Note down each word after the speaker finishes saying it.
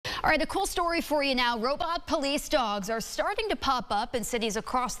All right, a cool story for you now. Robot police dogs are starting to pop up in cities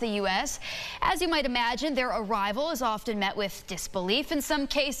across the U.S. As you might imagine, their arrival is often met with disbelief in some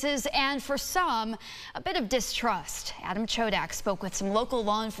cases, and for some, a bit of distrust. Adam Chodak spoke with some local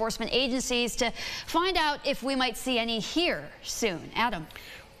law enforcement agencies to find out if we might see any here soon. Adam.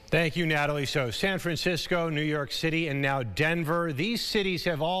 Thank you, Natalie. So San Francisco, New York City, and now Denver. These cities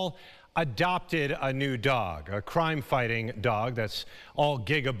have all adopted a new dog, a crime-fighting dog that's all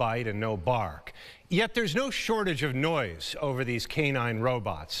gigabyte and no bark. Yet there's no shortage of noise over these canine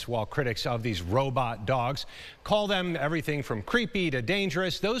robots. While critics of these robot dogs call them everything from creepy to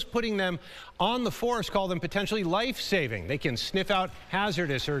dangerous, those putting them on the force call them potentially life-saving. They can sniff out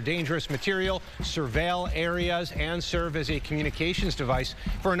hazardous or dangerous material, surveil areas, and serve as a communications device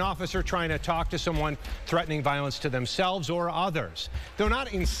for an officer trying to talk to someone threatening violence to themselves or others. Though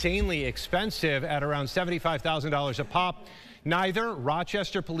not insanely expensive at around $75,000 a pop, neither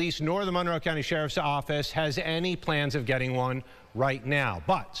Rochester Police nor the Monroe County Sheriff's Office has any plans of getting one right now.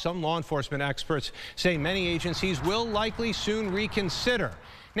 But some law enforcement experts say many agencies will likely soon reconsider.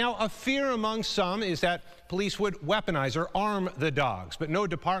 Now, a fear among some is that police would weaponize or arm the dogs, but no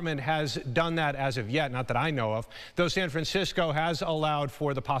department has done that as of yet, not that I know of, though San Francisco has allowed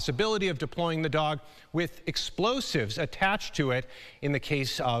for the possibility of deploying the dog with explosives attached to it in the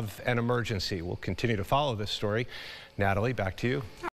case of an emergency. We'll continue to follow this story. Natalie, back to you.